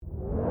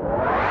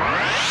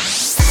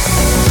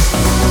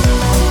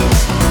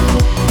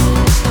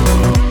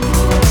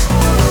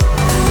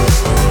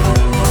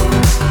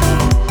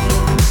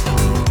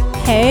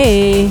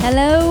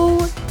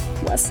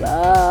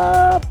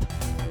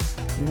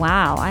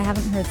I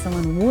haven't heard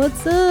someone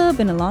what's up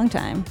in a long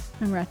time.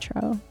 I'm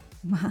retro.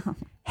 Wow.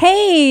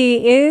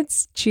 Hey,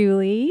 it's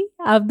Julie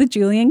of the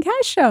Julie and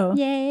Cash Show.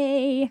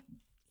 Yay.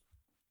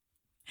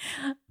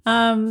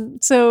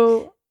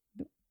 So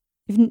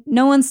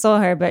No one saw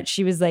her, but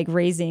she was like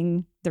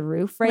raising the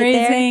roof there.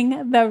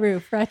 raising the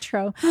roof,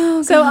 retro.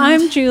 Oh, So God.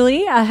 I'm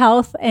Julie, a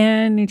health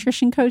and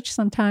nutrition coach,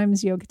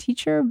 sometimes yoga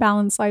teacher.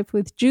 Balance life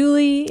with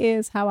Julie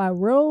is how I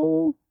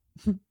roll.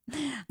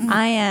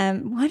 I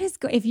am,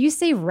 if you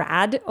say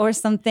rad or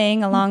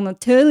something along the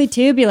totally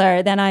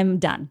tubular, then I'm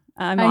done.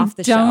 I'm off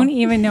the show. I don't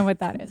even know what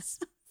that is.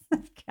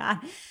 God.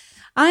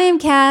 I am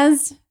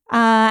Kaz.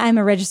 I'm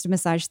a registered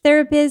massage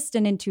therapist,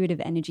 an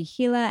intuitive energy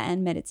healer,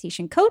 and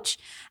meditation coach,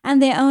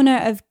 and the owner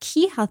of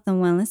Key Health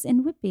and Wellness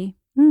in Whitby.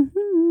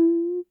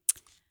 Mm-hmm.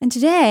 And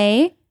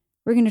today,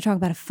 we're going to talk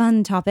about a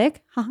fun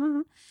topic,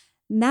 and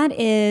that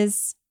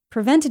is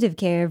preventative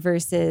care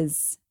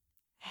versus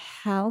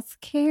health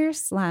care /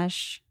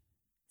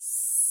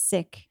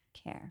 sick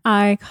care.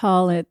 I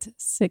call it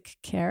sick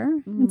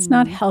care. It's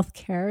not health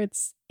care.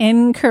 It's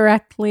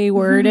incorrectly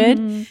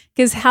worded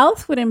because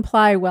health would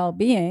imply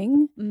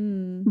well-being.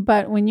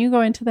 But when you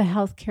go into the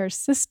healthcare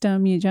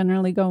system, you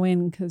generally go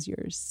in because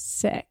you're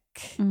sick.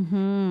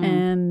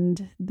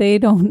 And they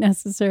don't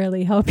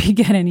necessarily help you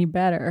get any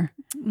better.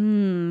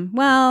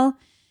 Well,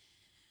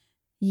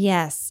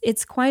 yes,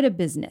 it's quite a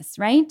business,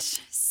 right?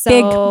 So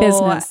Big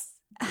business.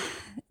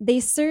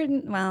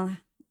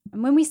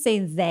 When we say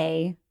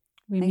they,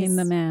 We mean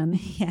the man.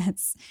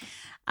 yes.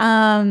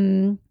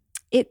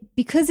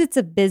 Because it's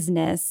a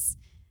business,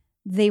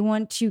 they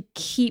want to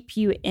keep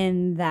you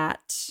in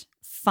that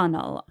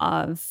funnel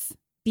of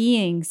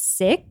being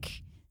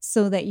sick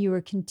so that you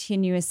are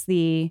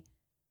continuously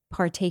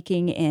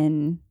partaking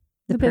in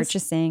the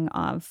purchasing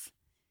of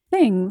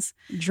things,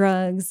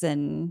 drugs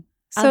and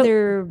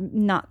other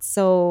not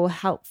so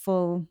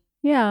helpful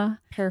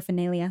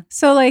paraphernalia.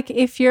 So like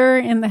if you're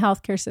in the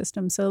healthcare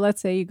system, so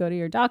let's say you go to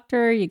your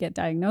doctor, you get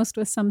diagnosed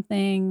with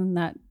something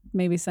that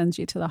maybe sends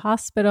you to the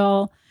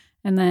hospital,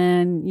 and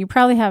then you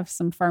probably have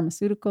some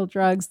pharmaceutical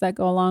drugs that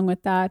go along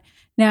with that.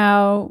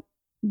 Now,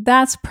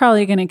 that's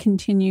probably going to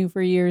continue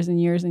for years and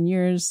years and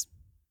years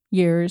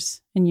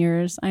and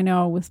years. I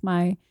know with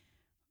my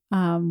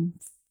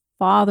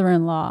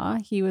father-in-law,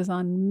 he was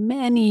on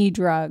many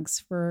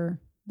drugs for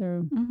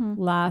the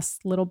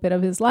last little bit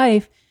of his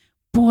life.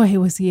 Boy,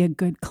 was he a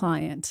good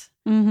client.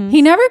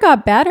 He never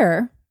got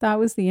better. That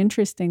was the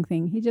interesting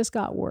thing. He just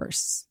got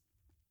worse.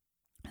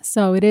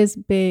 So it is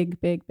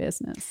big, big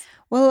business.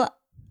 Well,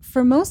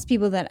 for most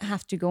people that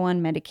have to go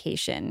on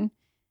medication,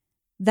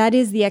 that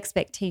is the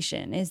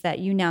expectation, is that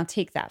you now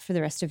take that for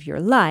the rest of your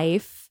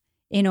life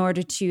in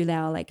order to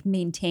now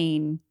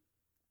maintain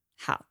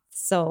health.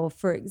 So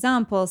for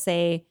example,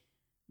 say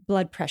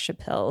blood pressure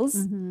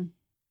pills,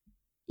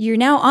 you're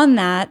now on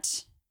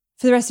that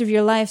for the rest of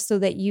your life so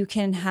that you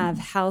can have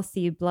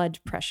healthy blood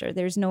pressure.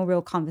 There's no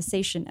real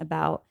conversation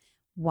about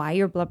why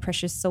your blood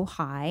pressure is so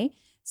high,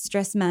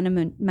 stress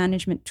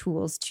management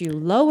tools to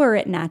lower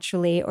it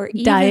naturally, or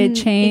even diet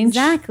change.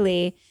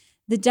 Exactly.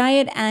 The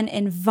diet and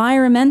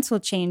environmental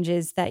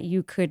changes that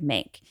you could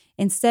make.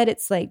 Instead,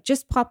 it's like,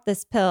 just pop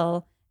this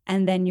pill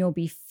and then you'll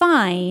be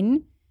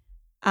fine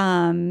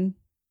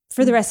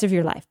for the rest of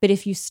your life. But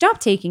if you stop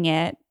taking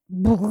it,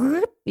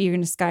 you're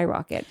going to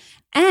skyrocket.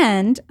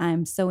 And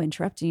I'm so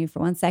interrupting you for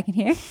 1 second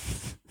here.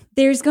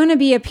 There's going to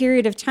be a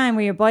period of time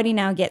where your body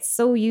now gets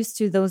so used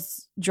to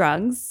those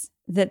drugs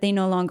that they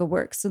no longer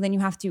work. So then you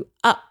have to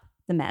up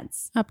the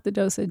meds. Up the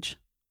dosage.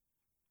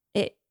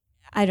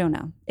 I don't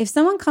know. If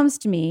someone comes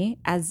to me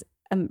as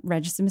a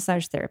registered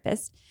massage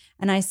therapist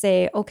and I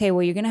say, okay,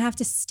 well, you're going to have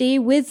to stay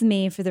with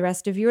me for the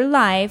rest of your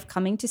life,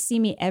 coming to see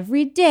me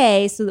every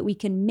day so that we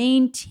can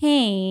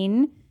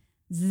maintain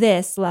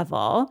this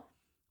level.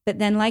 But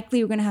then likely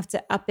you're going to have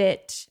to up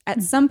it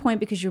at some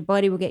point because your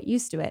body will get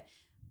used to it.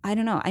 I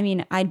don't know. I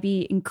mean, I'd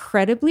be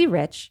incredibly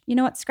rich. You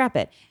know what? Scrap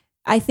it.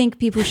 I think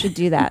people should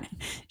do that.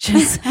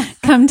 Just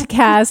come to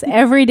Kaz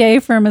every day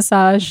for a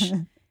massage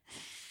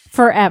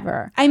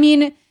forever. I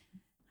mean,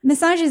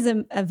 massage is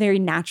a very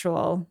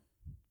natural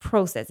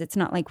process. It's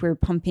not like we're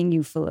pumping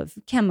you full of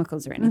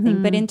chemicals or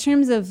anything. But in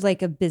terms of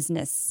like a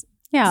business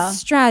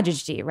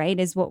strategy, right,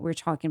 is what we're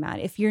talking about.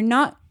 If you're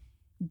not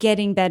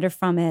getting better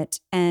from it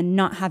and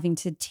not having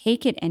to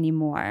take it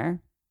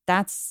anymore,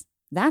 that's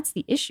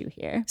the issue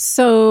here.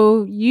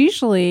 So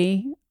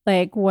usually,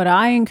 like what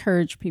I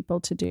encourage people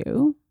to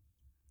do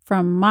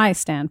from my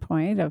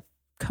standpoint of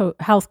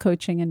health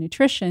coaching and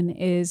nutrition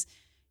is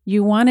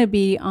you want to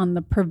be on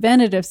the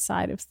preventative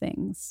side of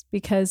things,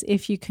 because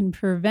if you can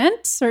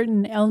prevent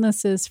certain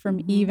illnesses from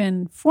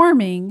even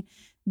forming,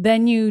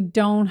 then you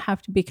don't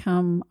have to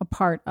become a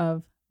part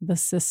of the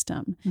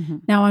system.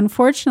 Now,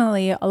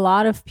 unfortunately, a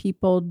lot of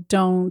people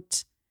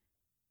don't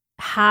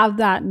have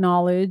that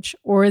knowledge,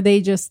 or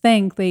they just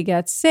think they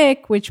get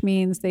sick, which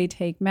means they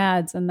take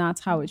meds and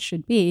that's how it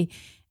should be.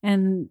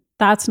 And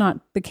that's not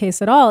the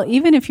case at all.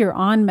 Even if you're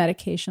on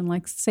medication,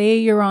 like say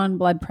you're on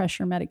blood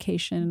pressure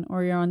medication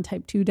or you're on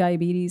type 2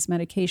 diabetes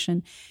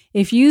medication,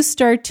 if you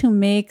start to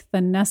make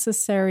the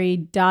necessary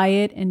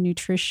diet and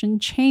nutrition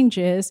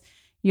changes,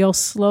 you'll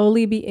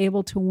slowly be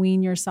able to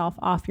wean yourself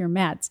off your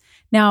meds.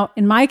 Now,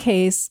 in my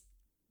case,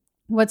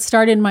 what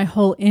started my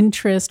whole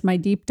interest, my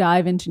deep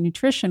dive into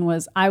nutrition,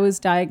 was I was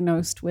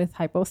diagnosed with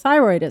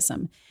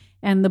hypothyroidism.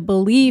 And the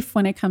belief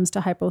when it comes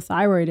to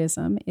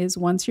hypothyroidism is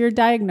once you're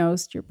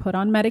diagnosed, you're put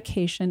on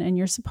medication and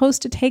you're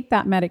supposed to take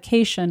that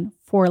medication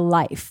for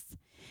life.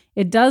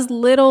 It does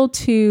little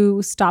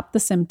to stop the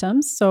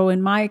symptoms. So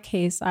in my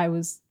case, I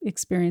was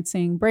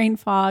experiencing brain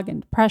fog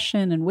and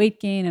depression and weight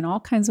gain and all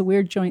kinds of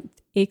weird joint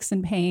aches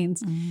and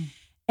pains.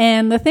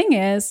 And the thing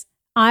is,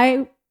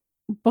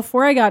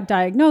 before I got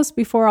diagnosed,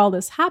 before all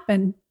this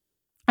happened,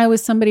 I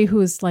was somebody who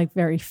was like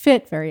very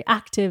fit, very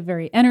active,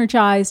 very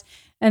energized.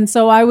 And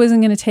so I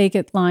wasn't going to take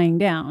it lying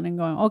down and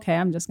going, okay,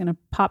 I'm just going to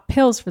pop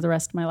pills for the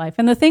rest of my life.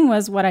 And the thing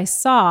was, what I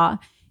saw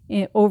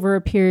over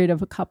a period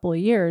of a couple of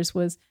years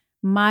was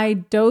my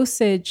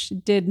dosage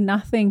did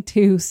nothing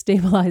to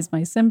stabilize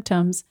my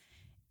symptoms,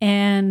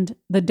 and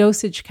the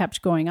dosage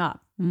kept going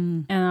up.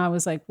 And I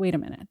was like, wait a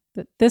minute,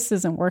 this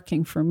isn't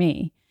working for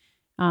me.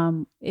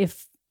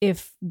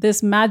 If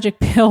this magic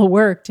pill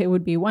worked, it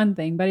would be one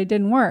thing, but it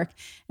didn't work.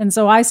 And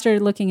so I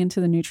started looking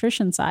into the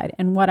nutrition side.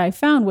 And what I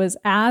found was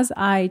as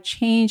I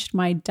changed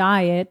my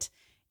diet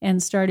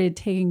and started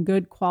taking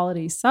good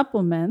quality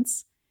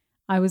supplements,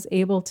 I was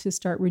able to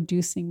start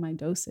reducing my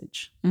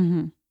dosage.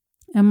 And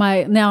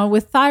now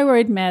with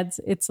thyroid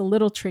meds, it's a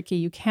little tricky.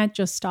 You can't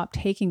just stop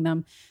taking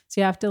them. So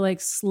you have to like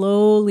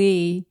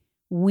slowly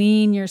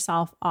wean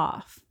yourself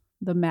off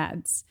the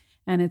meds.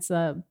 And it's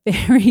a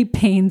very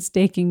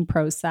painstaking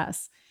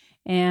process.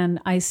 And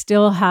I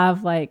still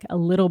have like a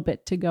little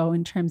bit to go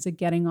in terms of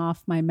getting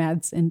off my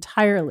meds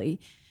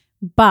entirely.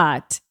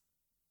 But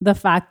the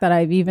fact that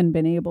I've even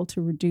been able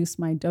to reduce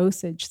my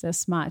dosage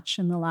this much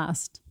in the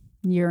last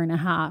year and a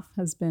half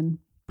has been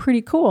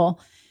pretty cool.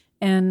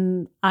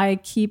 And I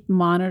keep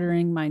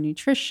monitoring my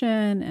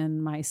nutrition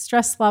and my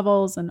stress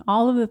levels and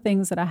all of the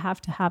things that I have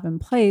to have in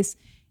place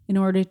in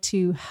order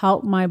to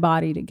help my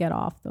body to get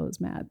off those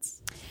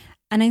meds.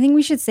 And I think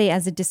we should say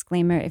as a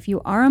disclaimer, if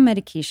you are on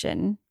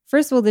medication,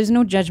 first of all, there's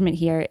no judgment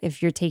here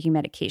if you're taking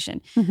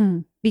medication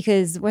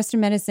because Western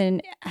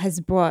medicine has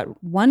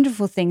brought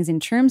wonderful things in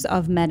terms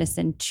of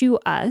medicine to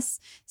us.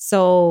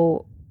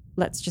 So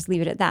let's just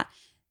leave it at that.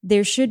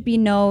 There should be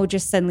no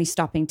just suddenly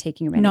stopping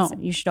taking your medicine.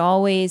 No. You should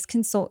always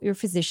consult your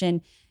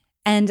physician.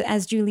 And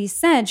as Julie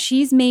said,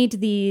 she's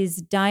made these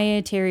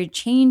dietary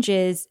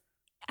changes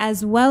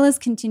as well as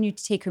continue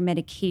to take her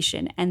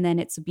medication. And then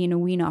it's being a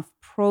wean off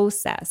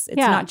process. It's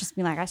not just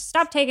being like, I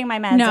stopped taking my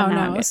meds.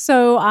 No.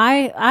 So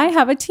I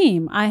have a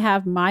team. I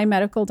have my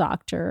medical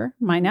doctor,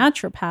 my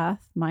naturopath,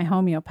 my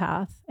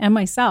homeopath, and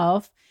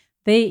myself.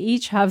 They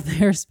each have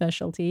their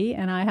specialty,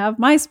 and I have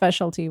my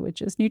specialty,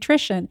 which is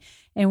nutrition.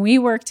 And we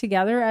work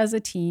together as a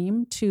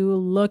team to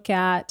look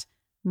at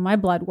my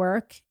blood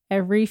work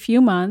every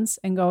few months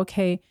and go,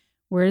 okay,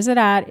 where is it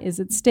at? Is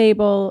it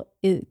stable?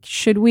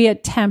 Should we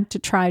attempt to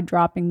try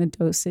dropping the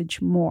dosage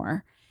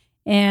more?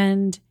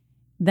 And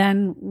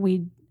then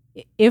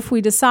if we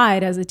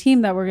decide as a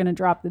team that we're going to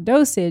drop the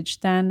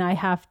dosage, then I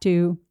have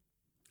to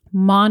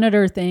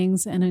monitor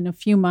things and in a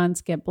few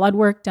months get blood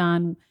work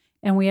done.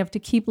 And we have to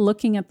keep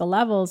looking at the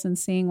levels and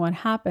seeing what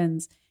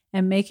happens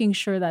and making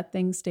sure that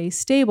things stay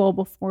stable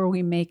before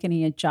we make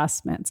any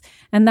adjustments.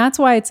 And that's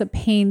why it's a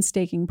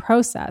painstaking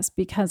process,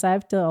 because I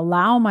have to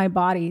allow my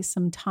body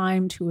some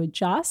time to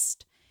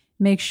adjust,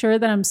 make sure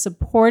that I'm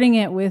supporting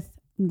it with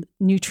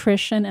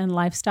nutrition and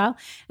lifestyle.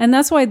 And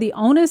that's why the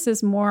onus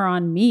is more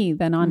on me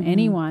than on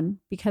anyone,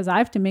 because I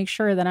have to make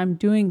sure that I'm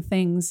doing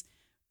things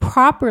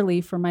properly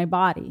for my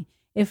body.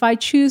 If I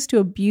choose to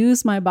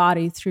abuse my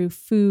body through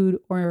food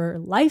or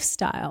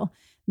lifestyle,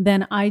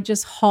 then I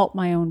just halt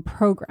my own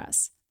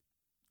progress.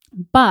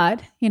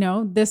 But,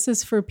 this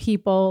is for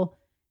people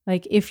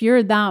like if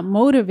you're that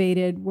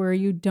motivated where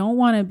you don't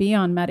want to be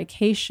on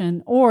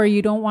medication or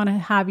you don't want to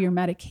have your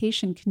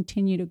medication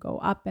continue to go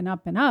up and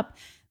up and up,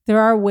 there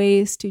are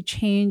ways to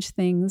change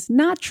things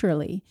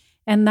naturally.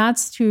 And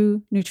that's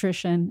through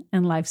nutrition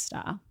and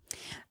lifestyle.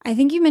 I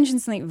think you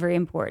mentioned something very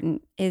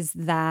important is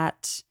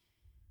that,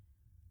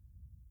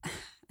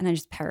 and I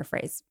just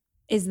paraphrase,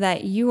 is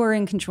that you are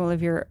in control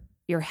of your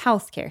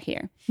healthcare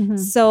here.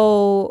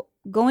 So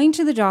going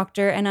to the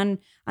doctor, and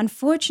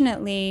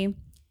unfortunately,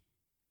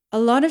 a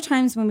lot of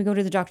times when we go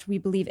to the doctor, we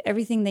believe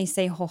everything they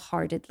say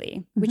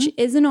wholeheartedly, which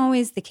isn't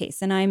always the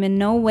case. And I'm in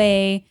no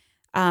way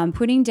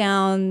putting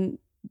down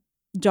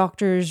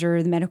doctors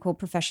or the medical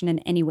profession in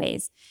any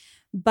ways.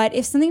 But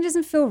if something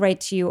doesn't feel right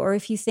to you, or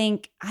if you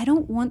think, I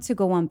don't want to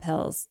go on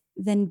pills,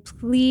 then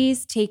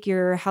please take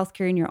your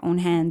healthcare in your own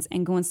hands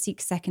and go and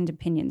seek second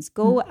opinions.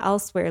 Go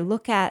elsewhere.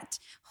 Look at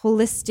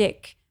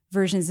holistic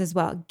versions as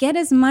well. Get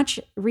as much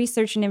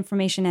research and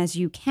information as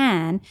you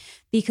can,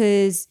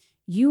 because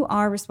you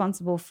are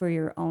responsible for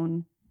your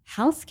own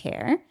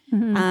healthcare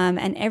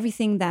and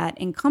everything that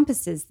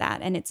encompasses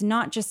that. And it's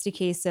not just a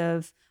case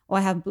of, oh,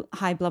 I have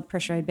high blood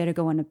pressure, I better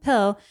go on a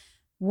pill.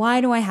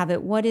 Why do I have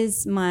it? What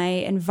is my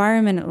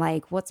environment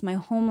like? What's my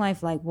home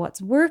life like?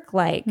 What's work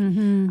like?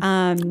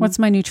 What's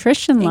my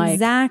nutrition like?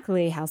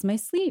 Exactly. How's my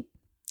sleep?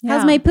 Yeah.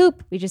 How's my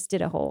poop? We just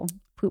did a whole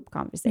poop We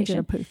conversation. did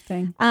a poop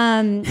thing.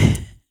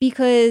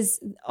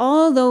 Because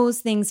all those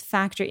things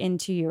factor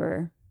into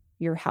your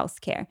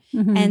healthcare.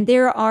 Mm-hmm. And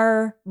there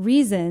are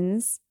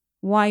reasons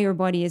why your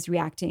body is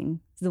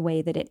reacting the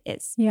way that it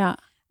is. Yeah.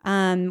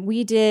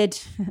 We did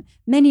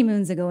many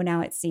moons ago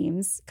now, it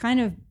seems, kind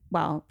of,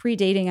 well,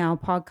 predating our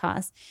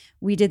podcast,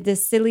 we did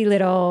this silly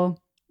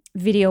little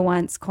video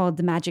once called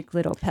The Magic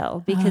Little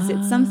Pill, because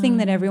it's something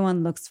that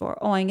everyone looks for.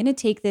 Oh, I'm going to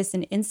take this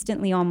and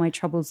instantly all my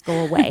troubles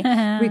go away,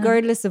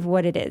 regardless of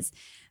what it is.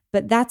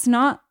 But that's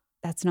not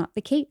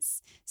the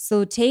case.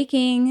 So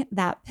taking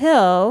that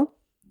pill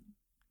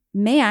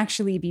may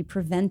actually be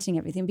preventing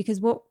everything, because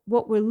what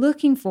we're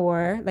looking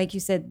for, like you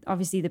said,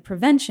 obviously the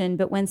prevention,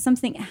 but when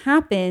something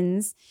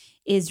happens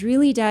is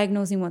really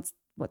diagnosing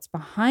what's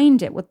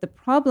behind it, what the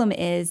problem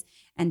is,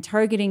 and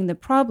targeting the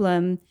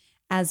problem,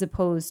 as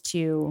opposed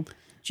to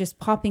just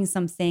popping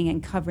something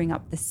and covering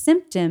up the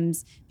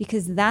symptoms,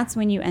 because that's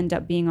when you end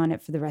up being on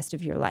it for the rest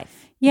of your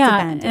life.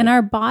 Yeah. And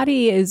our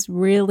body is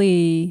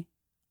really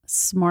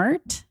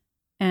smart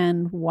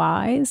and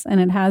wise, and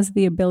it has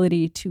the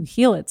ability to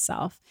heal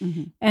itself.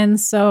 Mm-hmm. And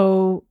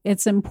so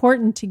it's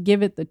important to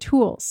give it the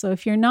tools. So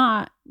if you're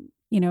not,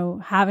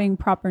 having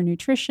proper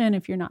nutrition,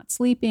 if you're not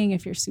sleeping,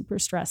 if you're super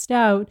stressed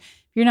out,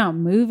 if you're not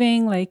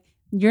moving, like,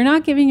 you're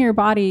not giving your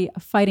body a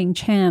fighting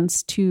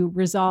chance to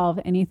resolve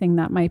anything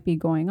that might be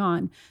going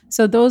on.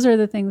 So those are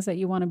the things that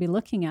you want to be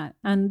looking at.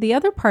 And the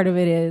other part of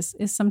it is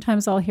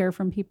sometimes I'll hear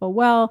from people,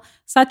 well,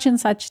 such and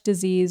such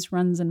disease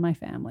runs in my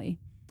family,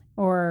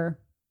 or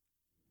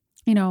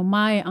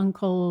my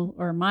uncle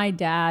or my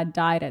dad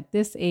died at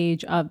this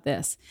age of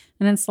this.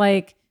 And it's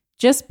like,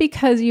 just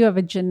because you have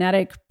a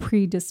genetic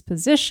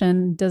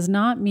predisposition does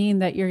not mean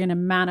that you're going to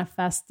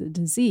manifest the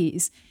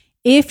disease.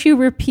 If you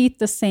repeat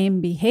the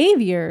same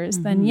behaviors,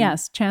 then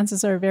yes,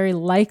 chances are very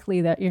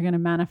likely that you're going to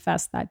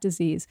manifest that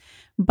disease.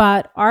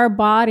 But our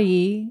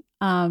body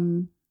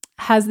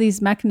has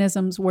these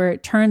mechanisms where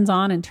it turns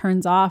on and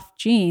turns off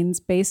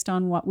genes based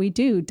on what we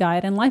do,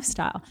 diet and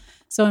lifestyle.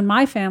 So in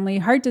my family,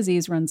 heart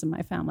disease runs in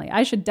my family.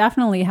 I should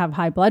definitely have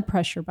high blood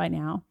pressure by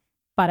now,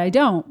 but I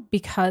don't,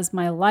 because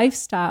my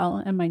lifestyle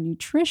and my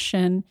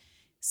nutrition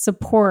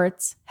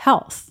supports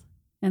health.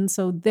 And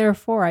so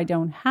therefore I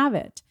don't have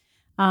it.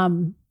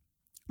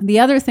 The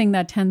other thing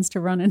that tends to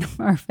run in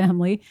our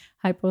family,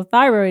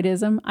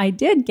 hypothyroidism, I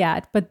did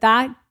get, but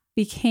that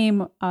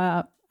became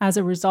as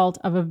a result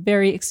of a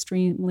very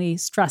extremely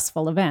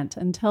stressful event.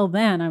 Until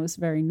then, I was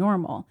very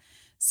normal.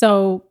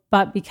 So,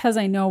 but because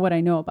I know what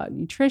I know about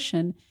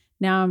nutrition,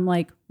 now I'm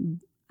like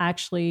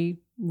actually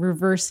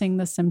reversing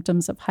the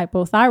symptoms of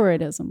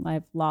hypothyroidism.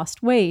 I've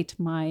lost weight.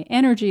 My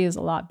energy is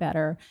a lot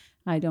better.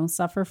 I don't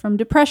suffer from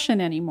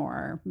depression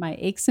anymore. My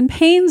aches and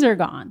pains are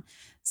gone.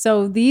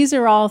 So these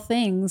are all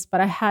things, but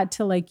I had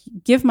to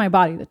give my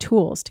body the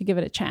tools to give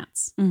it a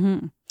chance.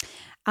 Mm-hmm.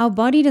 Our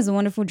body does a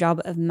wonderful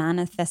job of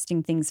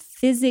manifesting things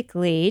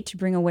physically to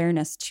bring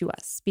awareness to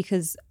us,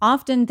 because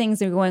often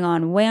things are going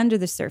on way under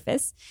the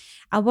surface.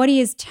 Our body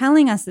is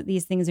telling us that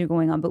these things are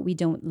going on, but we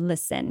don't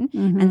listen.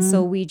 And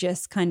so we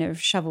just kind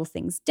of shovel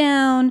things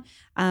down.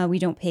 We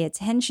don't pay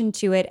attention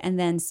to it. And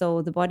then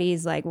so the body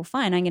is like, well,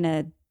 fine, I'm going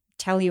to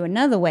tell you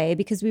another way,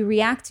 because we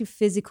react to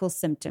physical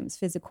symptoms,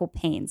 physical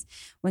pains.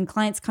 When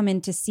clients come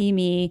in to see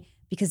me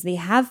because they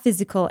have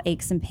physical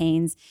aches and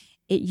pains,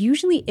 it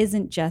usually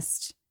isn't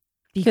just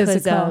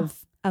because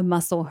of a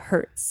muscle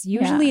hurts.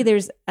 Usually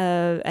there's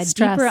a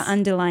deeper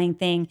underlying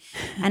thing.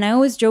 And I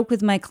always joke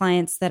with my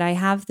clients that I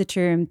have the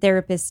term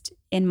therapist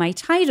in my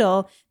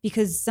title,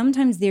 because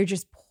sometimes they're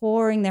just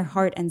pouring their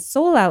heart and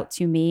soul out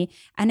to me,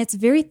 and it's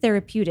very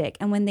therapeutic.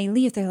 And when they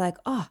leave, they're like,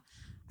 oh,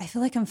 I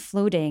feel like I'm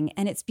floating.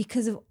 And it's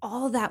because of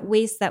all that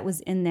waste that was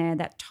in there,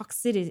 that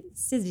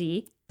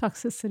toxicity,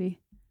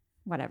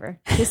 whatever.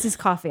 This is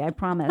coffee, I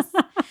promise.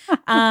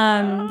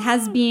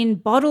 Has been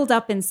bottled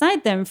up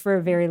inside them for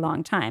a very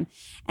long time.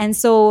 And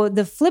so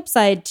the flip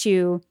side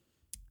to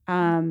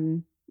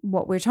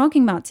what we're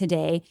talking about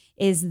today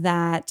is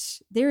that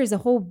there is a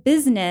whole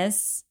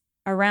business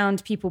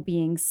around people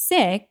being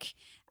sick,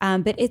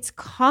 but it's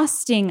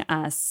costing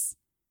us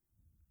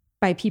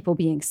by people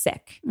being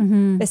sick,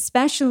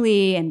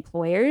 especially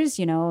employers,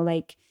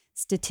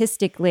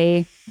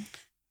 statistically.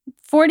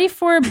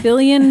 $44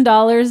 billion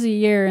a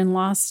year in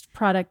lost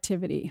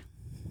productivity.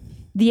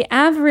 The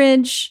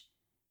average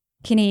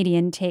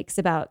Canadian takes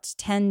about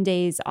 10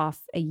 days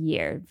off a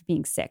year of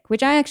being sick,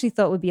 which I actually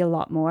thought would be a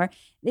lot more.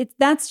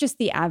 That's just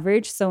the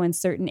average. So in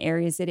certain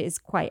areas, it is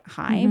quite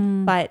high.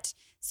 But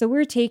so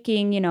we're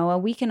taking, a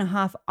week and a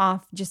half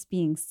off just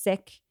being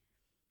sick.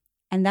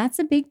 And that's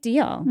a big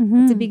deal.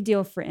 It's a big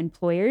deal for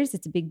employers.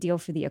 It's a big deal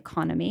for the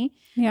economy.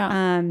 Yeah.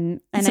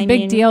 And it's a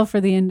big deal for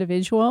the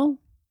individual.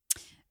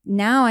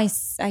 now I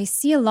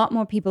see a lot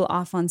more people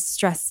off on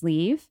stress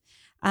leave,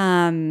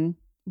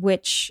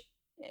 which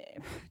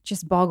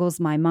just boggles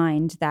my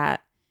mind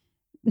that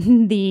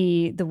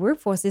the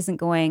workforce isn't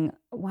going,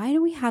 why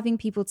are we having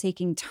people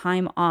taking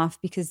time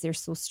off because they're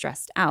so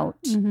stressed out?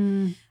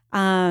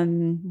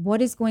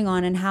 What is going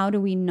on, and how do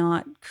we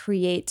not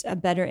create a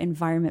better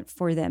environment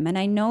for them? And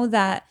I know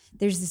that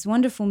there's this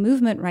wonderful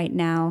movement right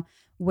now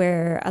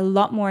where a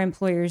lot more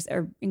employers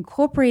are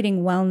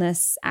incorporating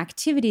wellness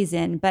activities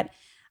in, but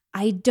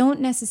I don't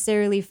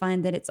necessarily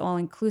find that it's all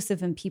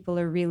inclusive and people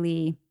are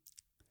really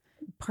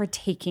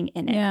partaking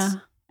in it. Yeah.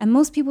 And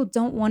most people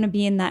don't want to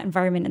be in that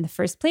environment in the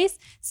first place.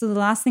 So the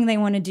last thing they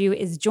want to do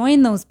is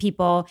join those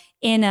people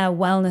in a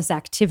wellness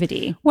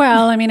activity.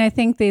 Well, I mean, I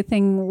think the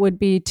thing would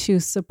be to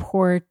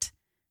support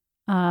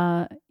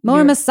more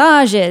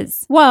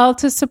massages. Well,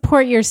 to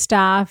support your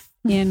staff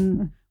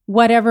in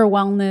whatever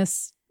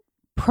wellness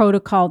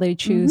protocol they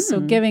choose. So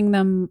giving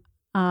them,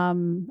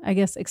 I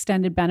guess,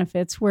 extended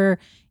benefits where,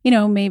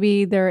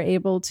 maybe they're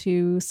able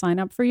to sign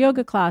up for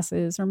yoga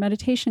classes or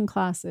meditation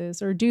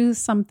classes or do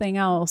something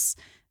else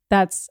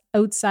that's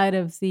outside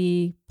of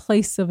the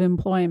place of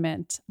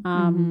employment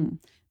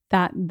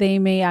that they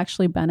may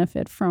actually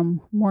benefit from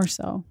more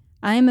so.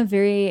 I'm a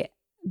very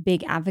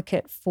big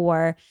advocate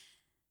for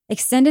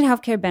extended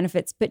healthcare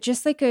benefits, but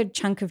just like a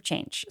chunk of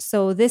change.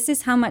 So this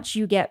is how much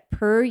you get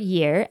per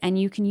year, and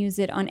you can use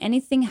it on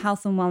anything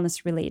health and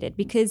wellness related,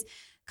 because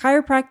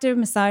chiropractor,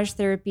 massage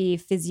therapy,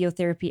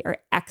 physiotherapy are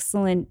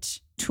excellent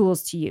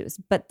tools to use,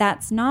 but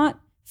that's not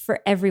for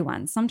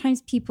everyone.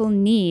 Sometimes people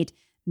need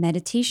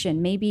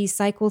meditation, maybe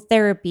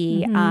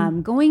psychotherapy,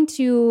 going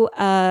to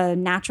a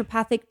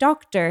naturopathic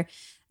doctor,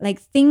 like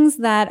things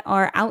that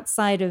are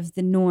outside of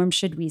the norm,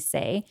 should we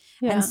say.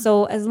 Yeah. And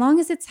so as long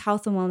as it's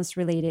health and wellness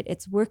related,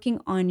 it's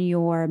working on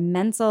your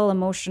mental,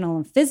 emotional,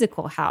 and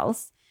physical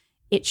health,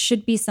 it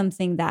should be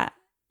something that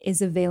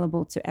is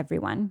available to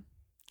everyone.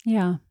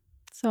 Yeah.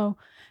 So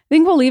I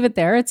think we'll leave it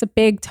there. It's a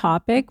big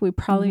topic. We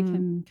probably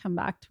can come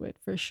back to it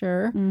for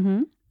sure.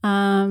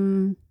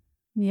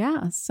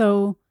 Yeah.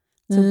 So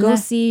go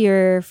see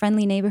your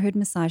friendly neighborhood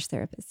massage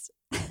therapist.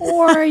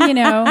 Or, or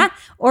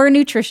a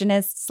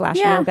nutritionist /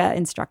 yoga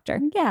instructor.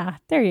 Yeah,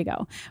 there you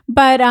go.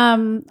 But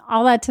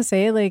all that to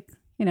say, let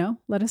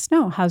us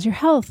know. How's your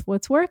health?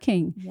 What's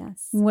working?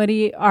 Yes.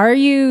 Are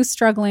you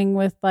struggling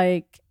with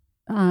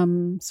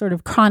sort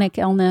of chronic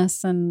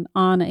illness and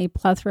on a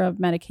plethora of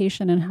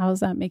medication, and how is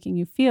that making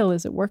you feel?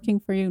 Is it working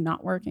for you?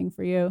 Not working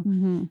for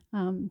you?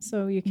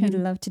 So you can. We'd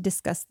love to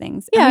discuss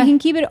things. Yeah. And we can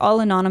keep it all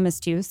anonymous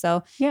too.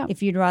 So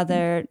if you'd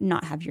rather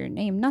not have your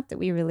name, not that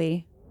we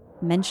really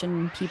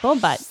mention people,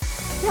 but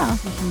yeah,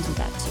 we can do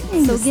that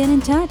too. So get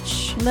in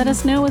touch. Let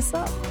us know what's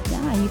up.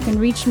 Yeah, you can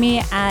reach me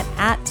at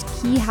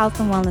Key Health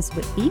and Wellness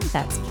Whitby.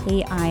 That's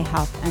KI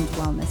Health and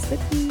Wellness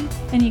Whitby.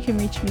 And you can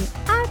reach me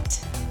at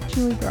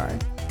Julie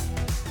Garrard.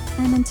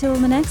 And until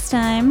the next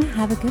time,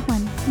 have a good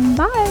one.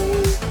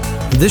 Bye.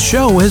 This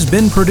show has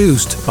been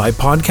produced by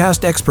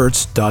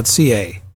podcastexperts.ca.